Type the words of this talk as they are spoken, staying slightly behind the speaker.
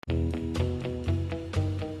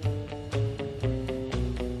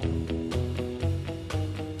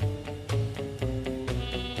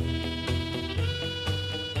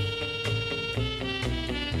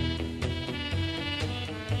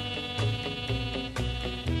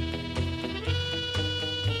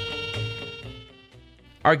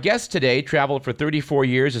Our guest today traveled for 34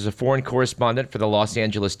 years as a foreign correspondent for the Los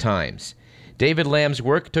Angeles Times. David Lam's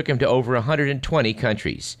work took him to over 120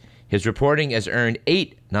 countries. His reporting has earned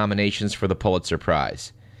 8 nominations for the Pulitzer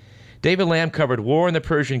Prize. David Lam covered war in the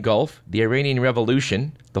Persian Gulf, the Iranian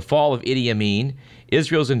Revolution, the fall of Idi Amin,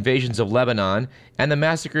 Israel's invasions of Lebanon, and the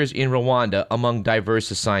massacres in Rwanda, among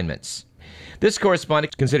diverse assignments. This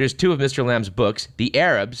correspondent considers 2 of Mr. Lam's books, The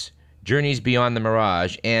Arabs, Journeys Beyond the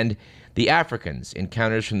Mirage, and The Africans,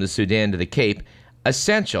 Encounters from the Sudan to the Cape,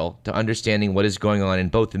 essential to understanding what is going on in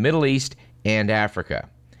both the Middle East and Africa.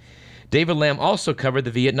 David Lam also covered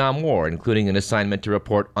the Vietnam War, including an assignment to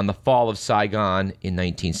report on the fall of Saigon in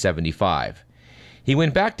 1975. He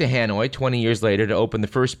went back to Hanoi 20 years later to open the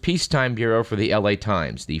first peacetime bureau for the LA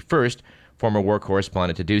Times, the first former war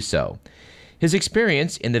correspondent to do so. His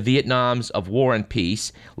experience in the Vietnams of war and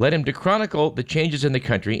peace led him to chronicle the changes in the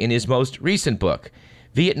country in his most recent book,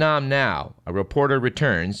 Vietnam Now, A Reporter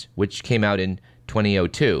Returns, which came out in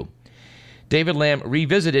 2002. David Lam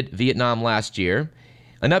revisited Vietnam last year,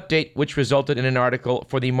 an update which resulted in an article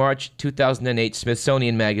for the March 2008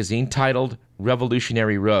 Smithsonian Magazine titled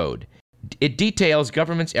Revolutionary Road. It details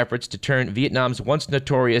government's efforts to turn Vietnam's once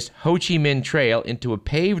notorious Ho Chi Minh Trail into a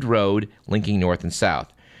paved road linking north and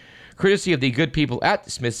south. Courtesy of the good people at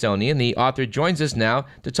the Smithsonian, the author joins us now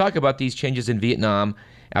to talk about these changes in Vietnam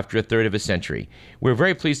after a third of a century. We're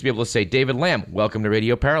very pleased to be able to say, David Lam, welcome to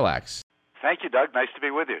Radio Parallax. Thank you, Doug. Nice to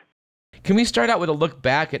be with you. Can we start out with a look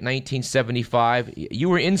back at 1975? You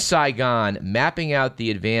were in Saigon mapping out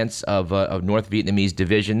the advance of North Vietnamese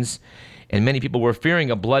divisions, and many people were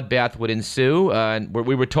fearing a bloodbath would ensue, and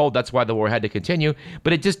we were told that's why the war had to continue,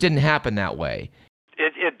 but it just didn't happen that way.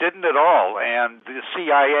 It didn't at all, and the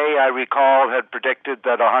CIA, I recall, had predicted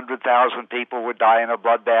that 100,000 people would die in a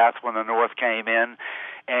bloodbath when the North came in,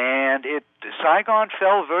 and Saigon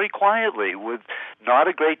fell very quietly with not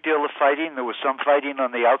a great deal of fighting. There was some fighting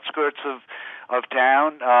on the outskirts of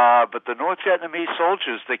town, but the North Vietnamese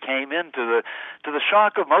soldiers that came in, to the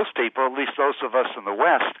shock of most people, at least those of us in the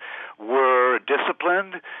West, were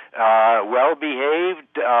disciplined, well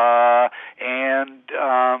behaved, and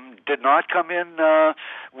did not come in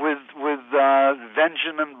with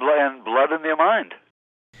vengeance and blood in their mind.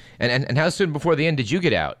 And how soon before the end did you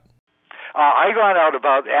get out? I got out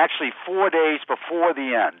about 4 days before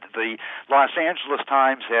the end. The Los Angeles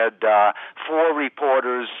Times had 4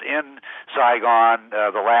 reporters in Saigon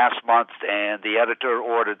the last month, and the editor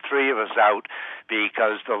ordered 3 of us out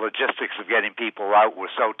because the logistics of getting people out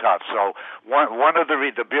was so tough. So one of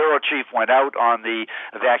the bureau chief went out on the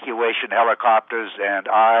evacuation helicopters, and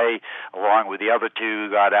I, along with the other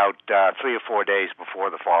 2, got out 3 or 4 days before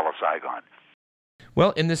the fall of Saigon.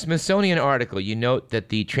 Well, in the Smithsonian article, you note that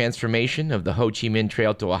the transformation of the Ho Chi Minh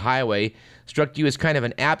Trail to a highway struck you as kind of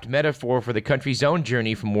an apt metaphor for the country's own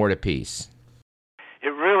journey from war to peace.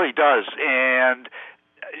 It really does, and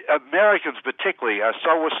Americans particularly are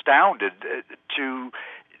so astounded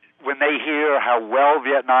when they hear how well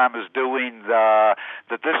Vietnam is doing, that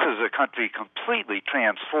this is a country completely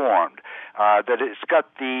transformed, that it's got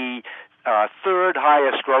the third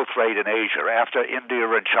highest growth rate in Asia after India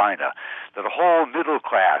and China, that a whole middle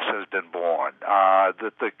class has been born,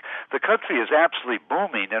 that the country is absolutely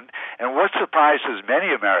booming. And what surprises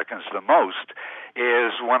many Americans the most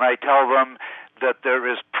is when I tell them that there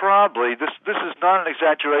is probably, this is not an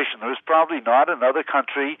exaggeration, there is probably not another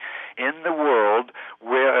country in the world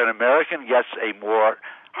where an American gets a more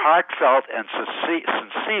heartfelt and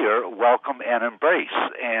sincere welcome and embrace.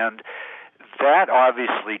 And that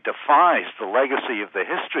obviously defies the legacy of the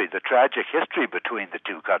history, the tragic history between the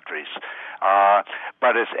 2 countries.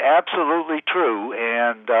 But it's absolutely true,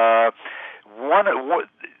 and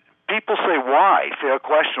people say why? Fair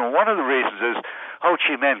question. One of the reasons is Ho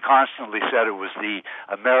Chi Minh constantly said it was the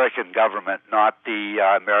American government, not the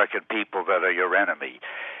American people, that are your enemy.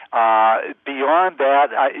 Beyond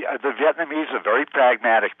that, the Vietnamese are very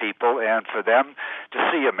pragmatic people, and for them to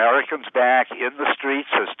see Americans back in the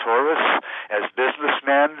streets as tourists, as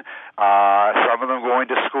businessmen, some of them going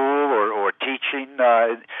to school or teaching,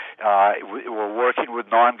 or working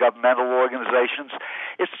with non-governmental organizations,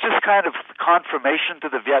 it's just kind of confirmation to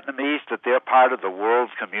the Vietnamese that they're part of the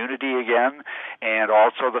world community again, and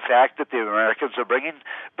also the fact that the Americans are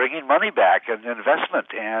bringing money back and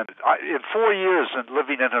investment. And in 4 years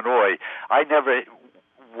living in Hanoi, I never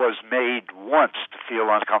was made once to feel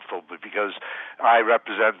uncomfortable because I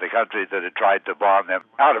represent the country that had tried to bomb them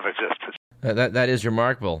out of existence. That is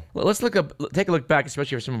remarkable. Well, let's take a look back,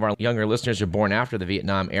 especially for some of our younger listeners who are born after the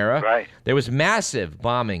Vietnam era. Right. There was massive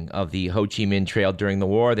bombing of the Ho Chi Minh Trail during the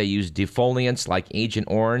war. They used defoliants like Agent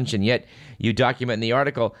Orange, and yet you document in the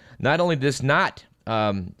article, not only did this not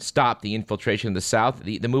stop the infiltration of the South.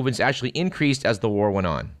 The movements actually increased as the war went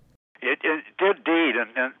on. It did indeed,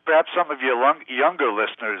 and perhaps some of your younger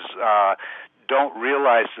listeners don't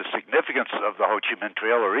realize the significance of the Ho Chi Minh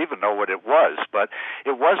Trail or even know what it was. But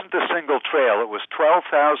it wasn't a single trail. It was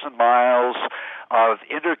 12,000 miles of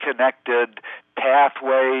interconnected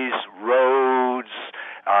pathways, roads,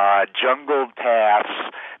 jungled paths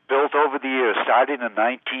built over the years, starting in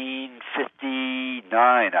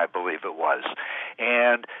 1959, I believe it was.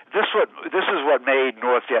 And this is what made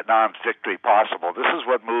North Vietnam's victory possible. This is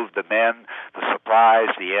what moved the men, the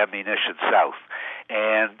supplies, the ammunition south.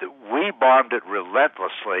 And we bombed it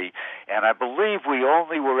relentlessly, and I believe we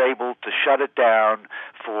only were able to shut it down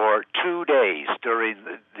for 2 days during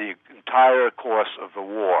the entire course of the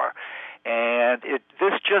war. And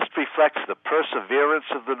this just reflects the perseverance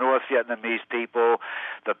of the North Vietnamese people,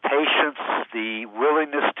 the patience, the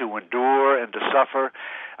willingness to endure and to suffer.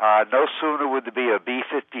 No sooner would there be a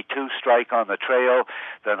B-52 strike on the trail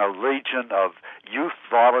than a legion of youth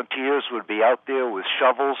volunteers would be out there with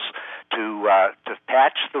shovels to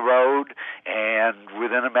patch the road, and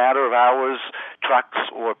within a matter of hours, trucks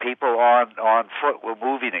or people on foot were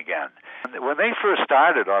moving again. When they first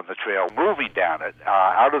started on the trail, moving down it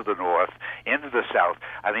out of the north into the south,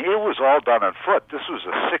 I mean, it was all done on foot. This was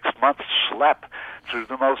a 6-month schlep through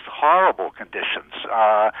the most horrible conditions,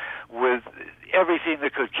 with everything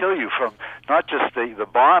that could kill you, from not just the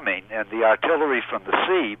bombing and the artillery from the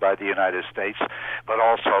sea by the United States, but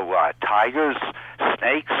also tigers,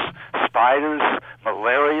 snakes, spiders,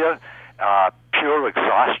 malaria, pure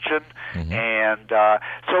exhaustion. Mm-hmm. And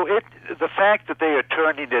so the fact that they are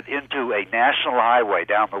turning it into a national highway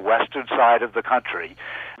down the western side of the country,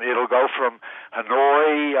 it'll go from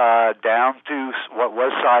Hanoi down to what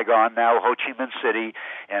was Saigon, now Ho Chi Minh City,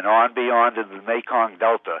 and on beyond into the Mekong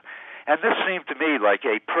Delta. And this seemed to me like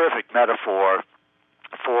a perfect metaphor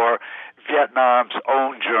for Vietnam's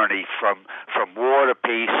own journey from war to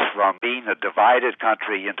peace, from being a divided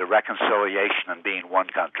country into reconciliation and being one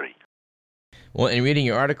country. Well, in reading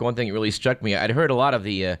your article, one thing that really struck me, I'd heard a lot of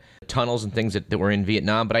the tunnels and things that were in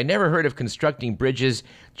Vietnam, but I never heard of constructing bridges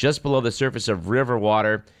just below the surface of river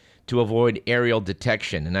water to avoid aerial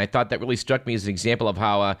detection. And I thought that really struck me as an example of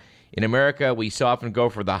how in America we so often go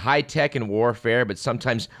for the high-tech in warfare, but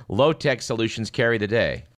sometimes low-tech solutions carry the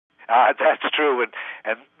day. That's true,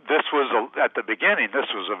 and this was, at the beginning,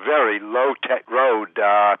 this was a very low-tech road.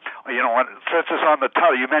 For instance, on the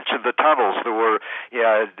tunnel, you mentioned the tunnels. There were,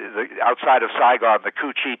 outside of Saigon, the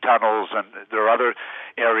Cu Chi tunnels, and there are other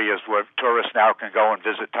areas where tourists now can go and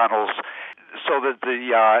visit tunnels. So that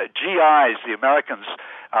the GIs, the Americans,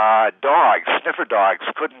 sniffer dogs,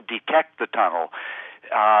 couldn't detect the tunnel.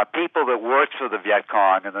 People that worked for the Viet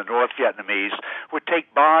Cong and the North Vietnamese would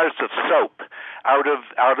take bars of soap out of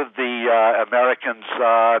the Americans'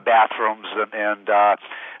 bathrooms and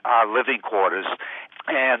living quarters,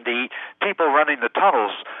 and the people running the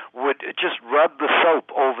tunnels would just rub the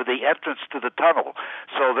soap over the entrance to the tunnel,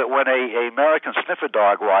 so that when a American sniffer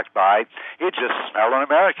dog walked by, he'd just smell an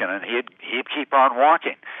American, and he'd keep on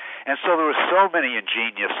walking. And so there were so many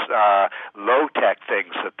ingenious low-tech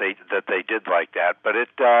things that they did like that, but it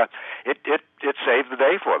saved the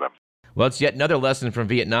day for them. Well, it's yet another lesson from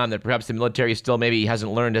Vietnam that perhaps the military still maybe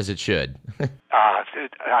hasn't learned as it should.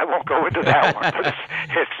 I won't go into that one, but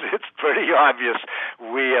it's pretty obvious.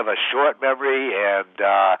 We have a short memory, and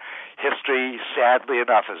history, sadly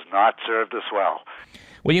enough, has not served us well.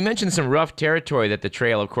 Well, you mentioned some rough territory that the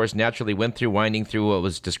trail, of course, naturally went through, winding through what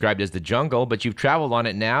was described as the jungle, but you've traveled on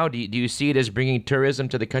it now. Do you see it as bringing tourism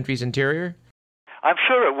to the country's interior? I'm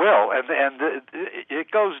sure it will, and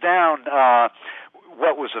it goes down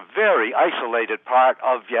what was a very isolated part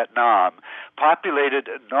of Vietnam, populated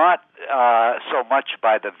not so much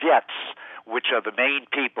by the Viets, which are the main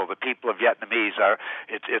people. The people of Vietnamese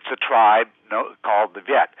it's a tribe called the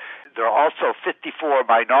Viet. There are also 54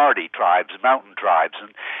 minority tribes, mountain tribes,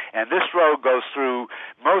 and this road goes through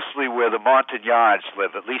mostly where the Montagnards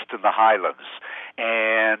live, at least in the highlands,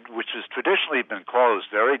 and which has traditionally been closed,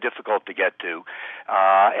 very difficult to get to.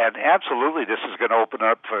 And absolutely, this is going to open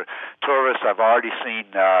up for tourists. I've already seen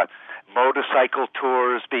motorcycle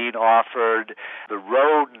tours being offered. The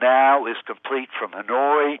road now is complete from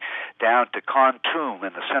Hanoi down to Kon Tum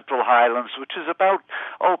in the Central Highlands, which is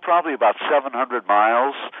probably about 700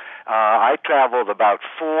 miles. I traveled about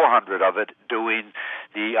 400 of it doing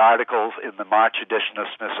the articles in the March edition of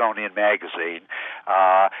Smithsonian Magazine.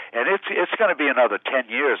 And it's going to be another 10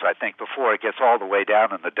 years, I think, before it gets all the way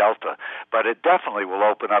down in the Delta. But it definitely will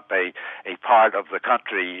open up a part of the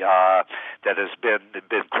country that has been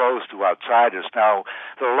closed to outside fighters. Now,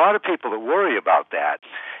 there are a lot of people that worry about that.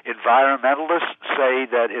 Environmentalists say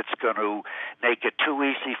that it's going to make it too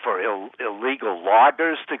easy for illegal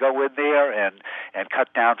loggers to go in there and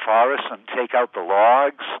cut down forests and take out the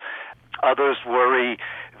logs. Others worry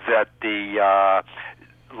that the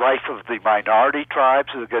life of the minority tribes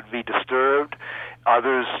is going to be disturbed.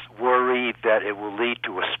 Others worry that it will lead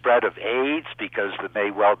to a spread of AIDS because there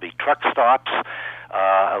may well be truck stops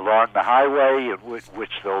along the highway in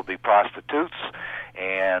which there will be prostitutes.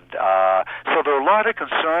 And so there are a lot of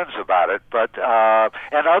concerns about it, but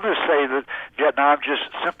and others say that Vietnam just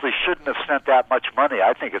simply shouldn't have spent that much money.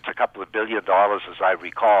 I think it's a couple of $2 billion, as I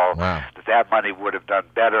recall. Wow. That money would have done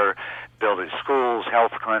better building schools,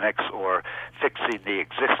 health clinics, or fixing the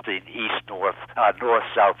existing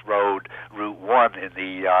north-south road, Route 1, in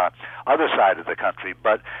the other side of the country.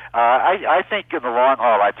 But I think in the long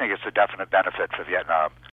haul, I think it's a definite benefit for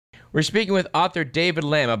Vietnam. We're speaking with author David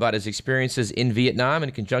Lam about his experiences in Vietnam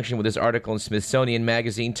in conjunction with his article in Smithsonian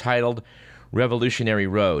Magazine titled Revolutionary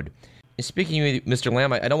Road. Speaking with Mr.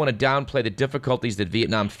 Lam, I don't want to downplay the difficulties that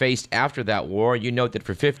Vietnam faced after that war. You note that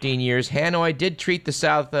for 15 years, Hanoi did treat the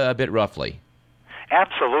South a bit roughly.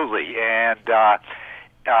 Absolutely, and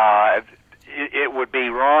it would be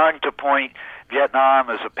wrong to point Vietnam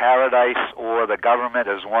as a paradise or the government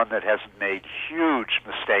as one that hasn't made huge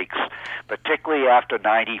mistakes, particularly after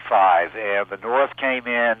 95. And the North came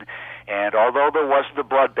in, and although there wasn't a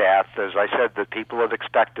bloodbath, as I said, that people had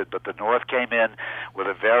expected, but the North came in with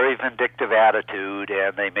a very vindictive attitude,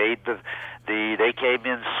 and they made they came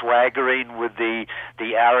in swaggering with the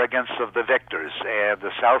arrogance of the victors, and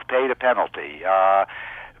the South paid a penalty.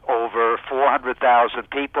 Over 400,000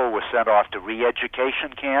 people were sent off to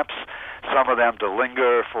re-education camps, some of them to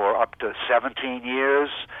linger for up to 17 years.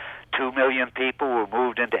 2 million people were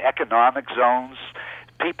moved into economic zones.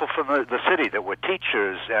 People from the city that were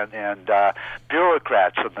teachers and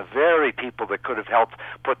bureaucrats and the very people that could have helped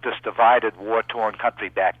put this divided, war-torn country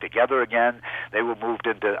back together again. They were moved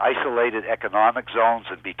into isolated economic zones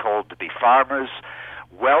and be told to be farmers.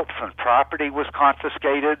 Wealth and property was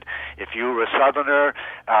confiscated. If you were a Southerner,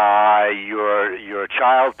 your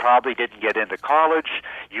child probably didn't get into college.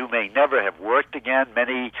 You may never have worked again.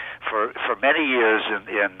 For many years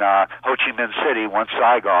in Ho Chi Minh City, once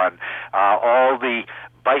Saigon, all the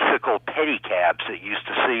bicycle pedicabs that you used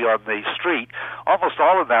to see on the street, almost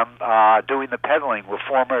all of them doing the pedaling were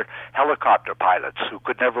former helicopter pilots who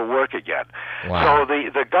could never work again. Wow. So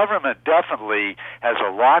the government definitely has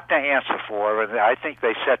a lot to answer for, and I think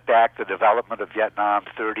they set back the development of Vietnam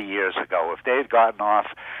 30 years ago. If they had gotten off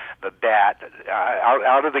the bat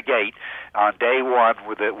out of the gate on day one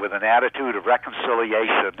with an attitude of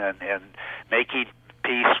reconciliation and making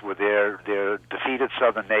peace with their defeated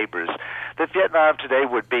southern neighbors, that Vietnam today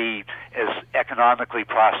would be as economically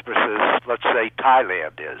prosperous as, let's say,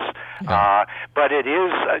 Thailand is. Yeah. But it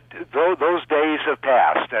is, those days have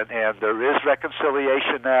passed, and there is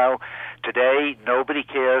reconciliation now. Today, nobody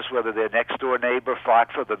cares whether their next-door neighbor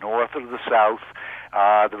fought for the North or the South.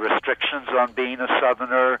 The restrictions on being a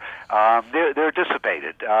Southerner, they're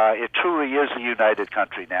dissipated. It truly is a united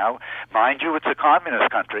country now. Mind you, it's a communist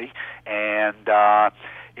country, and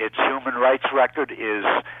its human rights record is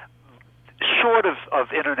short of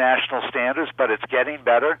international standards, but it's getting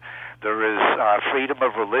better. There is freedom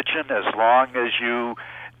of religion as long as you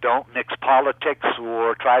don't mix politics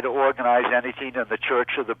or try to organize anything in the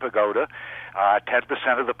church or the pagoda.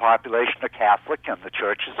 10% of the population are Catholic, and the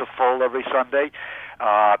churches are full every Sunday.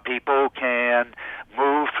 People can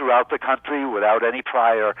move throughout the country without any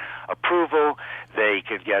prior approval. They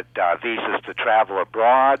can get visas to travel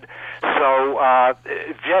abroad. So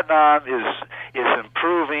Vietnam is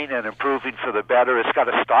improving and improving for the better. It's got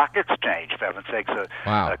a stock exchange, for heaven's sakes,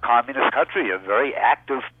 a communist country, a very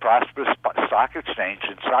active, prosperous stock exchange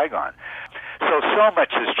in Saigon. So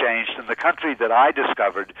much has changed, and the country that I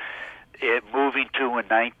discovered moving to in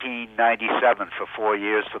 1997 for 4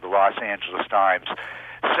 years for the Los Angeles Times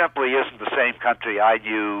simply isn't the same country I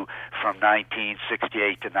knew from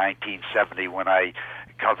 1968 to 1970 when I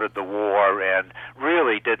covered the war and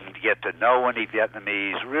really didn't get to know any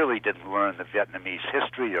Vietnamese, really didn't learn the Vietnamese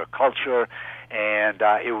history or culture. And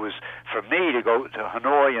it was, for me, to go to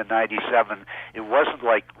Hanoi in 97, it wasn't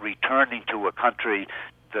like returning to a country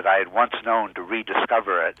that I had once known to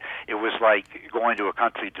rediscover it. It was like going to a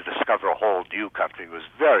country to discover a whole new country. It was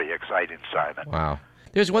very exciting, Simon. Wow.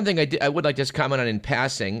 There's one thing I would like to just comment on in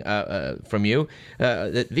passing from you.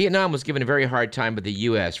 That Vietnam was given a very hard time by the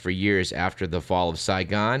U.S. for years after the fall of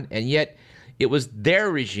Saigon, and yet it was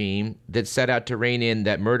their regime that set out to rein in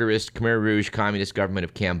that murderous Khmer Rouge communist government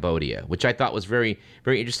of Cambodia, which I thought was very,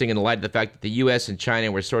 very interesting in the light of the fact that the U.S. and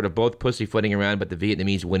China were sort of both pussyfooting around, but the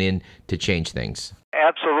Vietnamese went in to change things.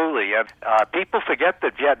 Absolutely. And people forget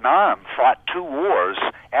that Vietnam fought two wars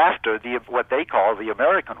after what they call the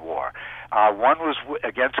American War. One was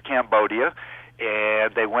against Cambodia,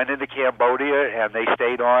 and they went into Cambodia and they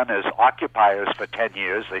stayed on as occupiers for 10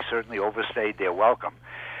 years. They certainly overstayed their welcome.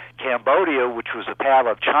 Cambodia, which was a pal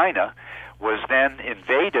of China, was then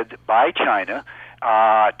invaded by China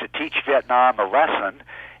to teach Vietnam a lesson,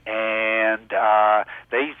 and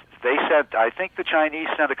they sent, I think the Chinese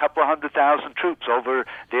sent a couple of 100,000 troops over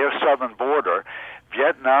their southern border.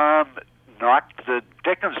 Vietnam knocked the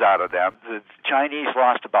dickens out of them. The Chinese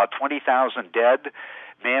lost about 20,000 dead,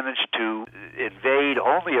 managed to invade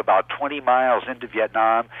only about 20 miles into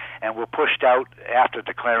Vietnam, and were pushed out after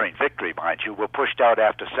declaring victory, mind you, were pushed out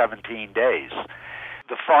after 17 days.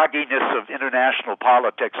 The fogginess of international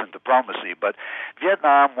politics and diplomacy, but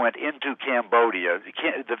Vietnam went into Cambodia.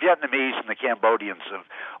 The Vietnamese and the Cambodians have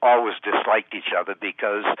always disliked each other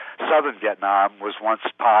because southern Vietnam was once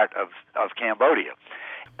part of Cambodia.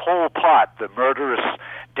 Pol Pot, the murderous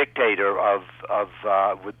dictator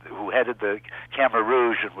who headed the Khmer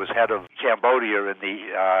Rouge and was head of Cambodia in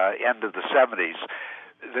the end of the 70s,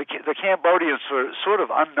 the Cambodians, for sort of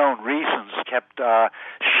unknown reasons, kept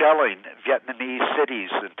shelling Vietnamese cities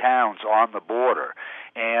and towns on the border.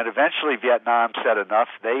 And eventually Vietnam said enough.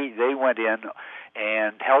 They went in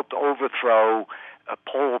and helped overthrow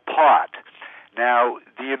Pol Pot. Now,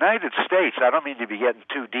 the United States, I don't mean to be getting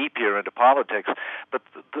too deep here into politics, but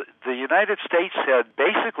the United States had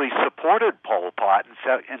basically supported Pol Pot.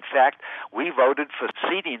 In fact, we voted for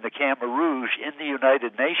seating the Khmer Rouge in the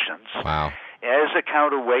United Nations. Wow. As a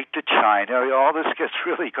counterweight to China. All this gets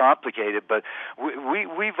really complicated, but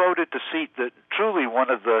we voted to seat truly one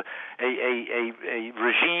of a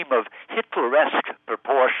regime of Hitleresque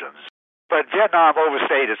proportions. But Vietnam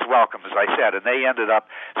overstayed its welcome, as I said, and they ended up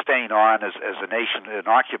staying on as a nation, an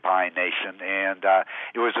occupying nation. And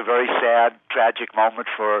it was a very sad, tragic moment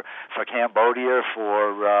for Cambodia,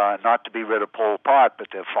 for not to be rid of Pol Pot,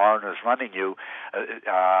 but the foreigners running you,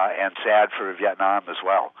 and sad for Vietnam as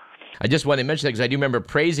well. I just want to mention that because I do remember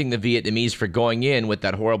praising the Vietnamese for going in with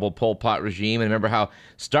that horrible Pol Pot regime, and I remember how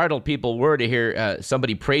startled people were to hear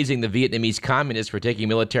somebody praising the Vietnamese communists for taking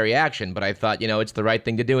military action. But I thought, it's the right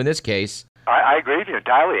thing to do in this case. I agree with you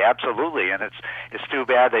entirely, absolutely, and it's too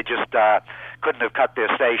bad they just couldn't have cut their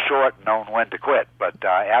stay short and known when to quit. But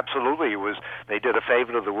absolutely, they did a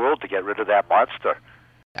favor to the world to get rid of that monster.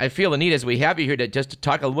 I feel the need, as we have you here, to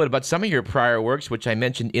talk a little bit about some of your prior works, which I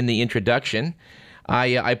mentioned in the introduction.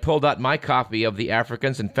 I pulled out my copy of The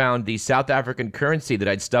Africans and found the South African currency that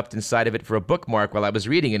I'd stuffed inside of it for a bookmark while I was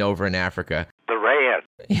reading it over in Africa. The rand.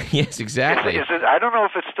 Yes, exactly. Is it, I don't know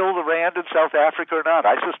if it's still the rand in South Africa or not.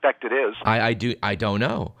 I suspect it is. I don't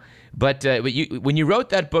know. But when you wrote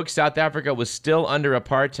that book, South Africa was still under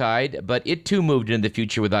apartheid, but it too moved into the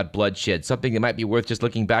future without bloodshed, something that might be worth just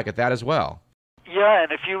looking back at that as well. Yeah,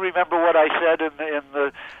 and if you remember what I said in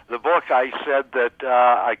the book, I said that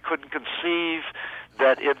I couldn't conceive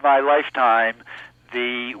that in my lifetime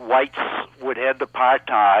the whites would end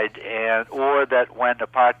apartheid, or that when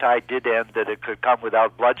apartheid did end, that it could come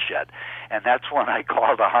without bloodshed. And that's when I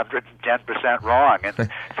called 110% wrong, and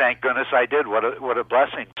thank goodness I did. What a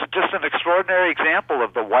blessing! So just an extraordinary example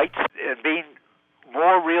of the whites and being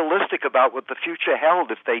more realistic about what the future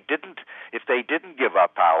held if they didn't give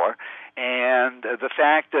up power, and the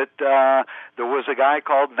fact that there was a guy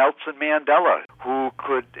called Nelson Mandela who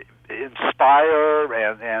could inspire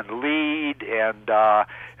and lead and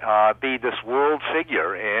be this world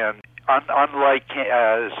figure. And unlike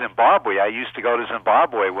Zimbabwe, I used to go to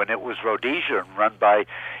Zimbabwe when it was Rhodesia and run by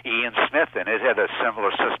Ian Smith, and it had a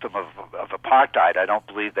similar system of apartheid. I don't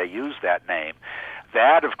believe they used that name.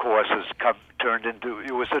 That, of course, has turned into,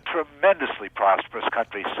 it was a tremendously prosperous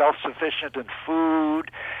country, self-sufficient in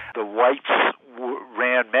food. The whites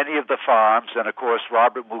ran many of the farms, and of course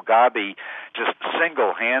Robert Mugabe just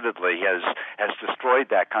single-handedly has destroyed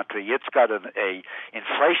that country. It's got a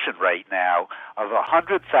inflation rate now of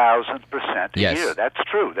 100,000% a year. That's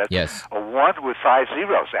true. That's a 1 with 5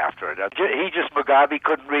 zeros after it. Mugabe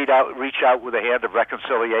couldn't reach out with a hand of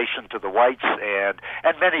reconciliation to the whites, and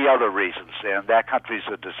many other reasons, and that country's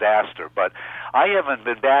a disaster. But I haven't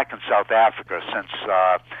been back in South Africa since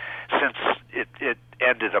it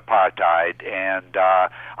ended apartheid, and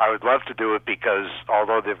I would love to do it because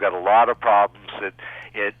although they've got a lot of problems,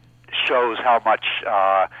 it shows how much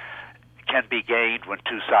can be gained when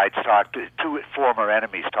two former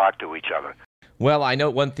enemies talk to each other. Well, I know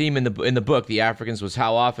one theme in the book, The Africans, was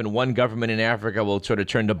how often one government in Africa will sort of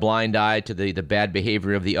turn a blind eye to the bad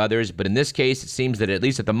behavior of the others. But in this case, it seems that at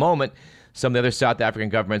least at the moment, some of the other South African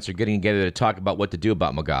governments are getting together to talk about what to do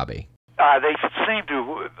about Mugabe. They seem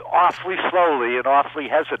to awfully slowly and awfully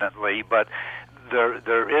hesitantly, but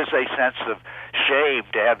there is a sense of shame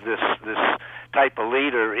to have this type of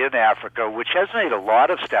leader in Africa, which has made a lot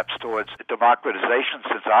of steps towards democratization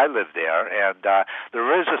since I lived there, and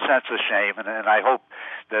there is a sense of shame, and I hope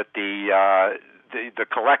that the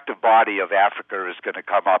collective body of Africa is going to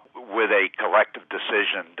come up with a collective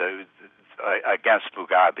decision against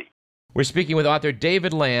Mugabe. We're speaking with author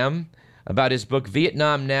David Lamb about his book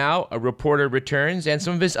Vietnam Now, A Reporter Returns, and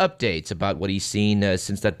some of his updates about what he's seen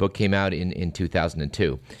since that book came out in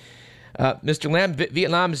 2002. Mr. Lamb,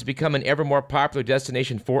 Vietnam has become an ever more popular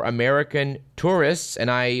destination for American tourists,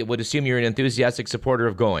 and I would assume you're an enthusiastic supporter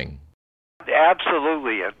of going.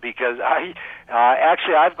 Absolutely, because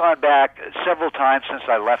I've gone back several times since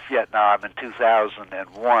I left Vietnam in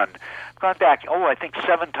 2001. I've gone back, I think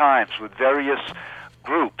 7 times with various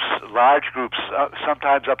groups, large groups,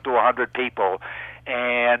 sometimes up to 100 people,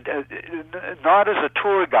 and not as a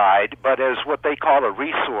tour guide, but as what they call a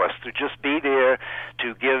resource, to just be there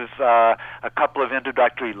to give a couple of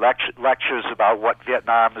introductory lectures about what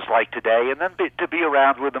Vietnam is like today, and then to be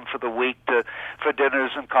around with them for the week for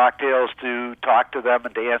dinners and cocktails, to talk to them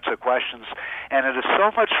and to answer questions. And it is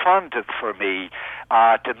so much fun for me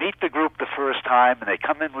to meet the group the first time, and they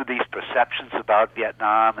come in with these perceptions about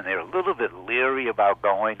Vietnam, and they're a little bit leery about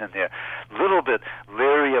going, and they're a little bit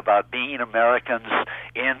leery about being Americans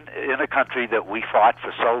in a country that we fought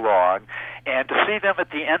for so long. And to see them at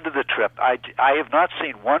the end of the trip, I have not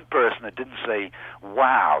seen one person that didn't say,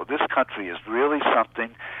 wow, this country is really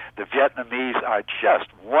something. The Vietnamese are just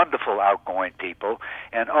wonderful, outgoing people.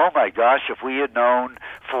 And oh my gosh, if we had known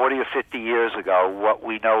 40 or 50 years ago what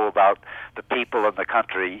we know about the people in the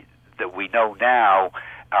country that we know now,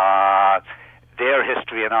 their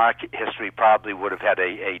history and our history probably would have had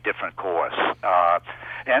a different course.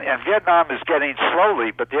 And Vietnam is getting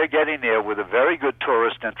slowly, but they're getting there with a very good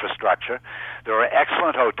tourist infrastructure. There are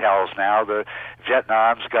excellent hotels now.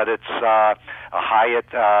 Vietnam's got its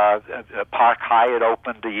Hyatt, Park Hyatt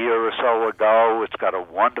opened a year or so ago. It's got a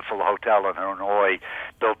wonderful hotel in Hanoi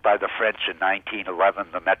built by the French in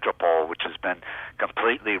 1911, the Metropole, which has been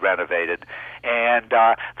completely renovated. And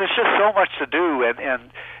there's just so much to do.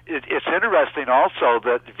 And it's interesting also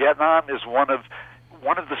that Vietnam is one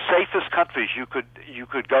of the safest countries you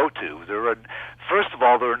could go to. First of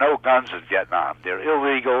all, there are no guns in Vietnam. They're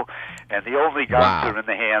illegal, and the only guns are in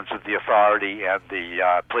the hands of the authority and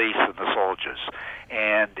the police and the soldiers.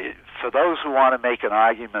 And for those who want to make an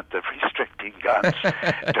argument that restricting guns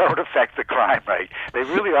don't affect the crime rate, they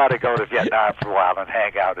really ought to go to Vietnam for a while and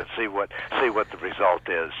hang out and see what the result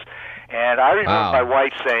is. And I remember my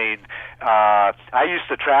wife saying, I used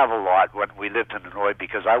to travel a lot when we lived in Hanoi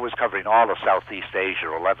because I was covering all of Southeast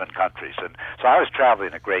Asia, 11 countries. And so I was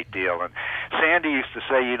traveling a great deal. And Sandy used to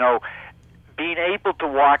say, being able to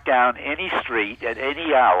walk down any street at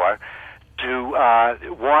any hour,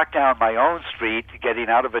 to walk down my own street, getting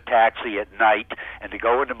out of a taxi at night, and to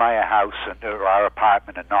go into my house or our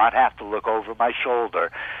apartment and not have to look over my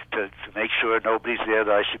shoulder to make sure nobody's there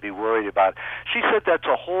that I should be worried about. She said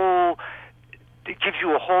it gives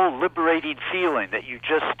you a whole liberating feeling that you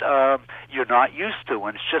just you're not used to,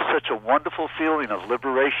 and it's just such a wonderful feeling of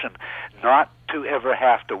liberation not to ever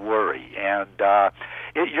have to worry. And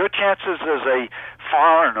your chances as a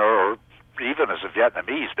foreigner, or even as a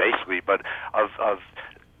Vietnamese, basically, but of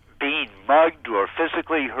being mugged or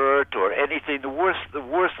physically hurt or anything, the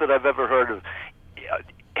worst that I've ever heard of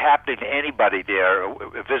happening to anybody there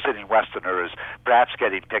visiting Westerner is perhaps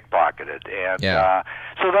getting pickpocketed. And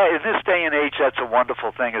so that in this day and age, that's a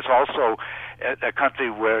wonderful thing. It's also a country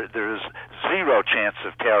where there's zero chance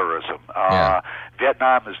of terrorism.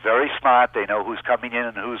 Vietnam is very smart. They know who's coming in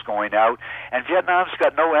and who's going out. And Vietnam's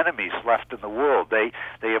got no enemies left in the world. They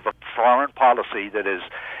have a foreign policy that is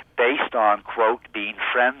based on, quote, being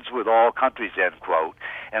friends with all countries, end quote.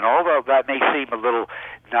 And although that may seem a little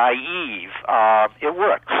naive, it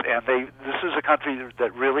works. And this is a country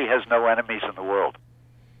that really has no enemies in the world.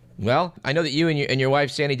 Well, I know that you and your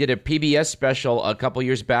wife Sandy did a PBS special a couple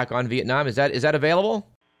years back on Vietnam. Is that available?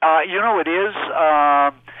 It is.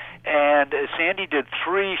 And Sandy did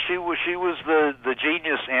 3. She was the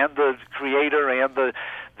genius and the creator and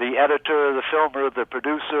the editor, the filmer, the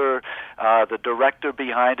producer, the director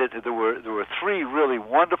behind it. There were 3 really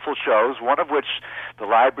wonderful shows, one of which the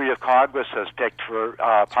Library of Congress has picked for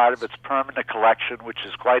part of its permanent collection, which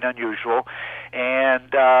is quite unusual.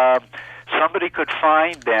 And somebody could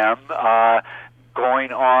find them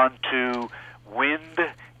going on to Wind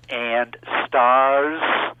and Stars,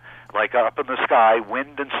 like Up in the Sky,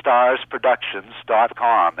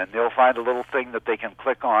 windandstarsproductions.com, and they'll find a little thing that they can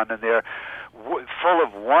click on, and they're full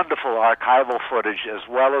of wonderful archival footage, as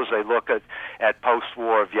well as they look at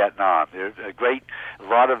post-war Vietnam. They're a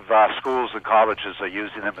lot of schools and colleges are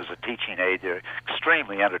using them as a teaching aid. They're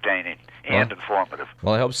extremely entertaining and informative.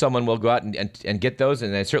 Well, I hope someone will go out and get those,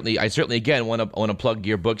 and I certainly again want to plug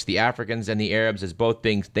your books, The Africans and the Arabs, as both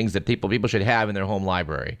things that people should have in their home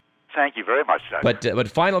library. Thank you very much, Doug. But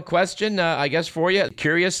final question, I guess, for you.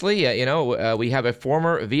 Curiously, we have a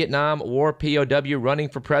former Vietnam War POW running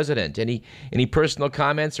for president. Any personal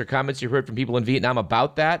comments or comments you heard from people in Vietnam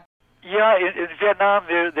about that? Yeah, in Vietnam,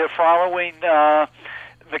 they're following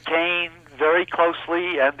McCain very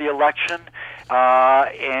closely and the election.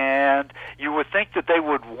 And you would think that they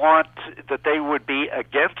would be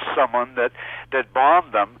against someone that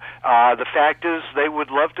bombed them. The fact is, they would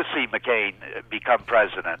love to see McCain become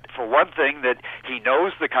president. For one thing, that he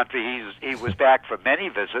knows the country. He was back for many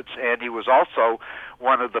visits, and he was also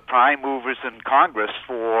one of the prime movers in Congress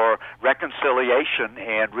for reconciliation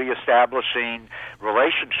and reestablishing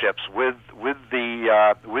relationships with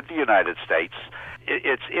the United States.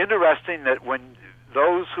 It's interesting that when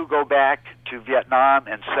those who go back to Vietnam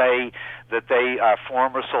and say that they are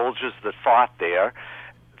former soldiers that fought there,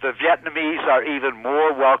 the Vietnamese are even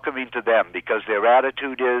more welcoming to them, because their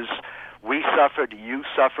attitude is, we suffered, you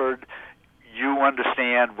suffered, you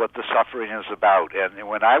understand what the suffering is about. And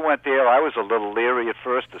when I went there, I was a little leery at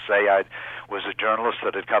first to say I was a journalist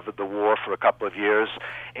that had covered the war for a couple of years.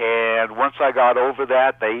 And once I got over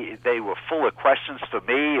that, they were full of questions for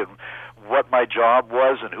me and what my job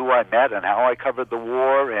was and who I met and how I covered the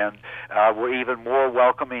war, and were even more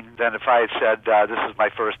welcoming than if I had said, this is my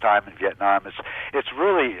first time in Vietnam. It's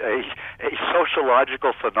really a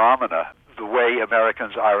sociological phenomena, the way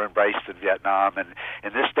Americans are embraced in Vietnam. And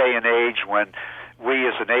in this day and age, when we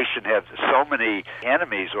as a nation have so many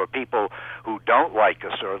enemies or people who don't like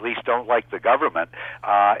us, or at least don't like the government,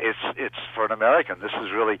 it's for an American, this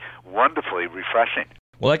is really wonderfully refreshing.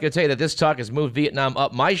 Well, I can tell you that this talk has moved Vietnam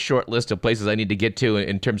up my short list of places I need to get to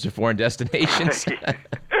in terms of foreign destinations.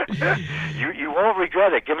 You won't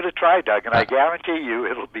regret it. Give it a try, Doug, and I guarantee you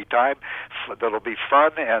it'll be time that'll be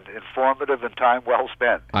fun and informative and time well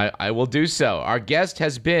spent. I will do so. Our guest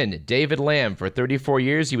has been David Lamb. For 34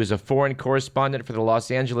 years, he was a foreign correspondent for the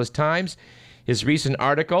Los Angeles Times. His recent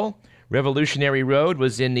article, Revolutionary Road,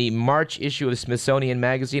 was in the March issue of Smithsonian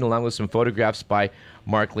Magazine, along with some photographs by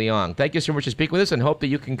Mark Leong. Thank you so much for speaking with us, and hope that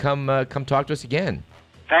you can come talk to us again.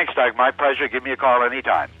 Thanks, Doug. My pleasure. Give me a call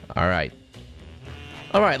anytime. All right,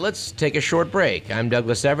 let's take a short break. I'm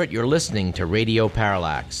Douglas Everett. You're listening to Radio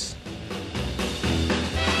Parallax.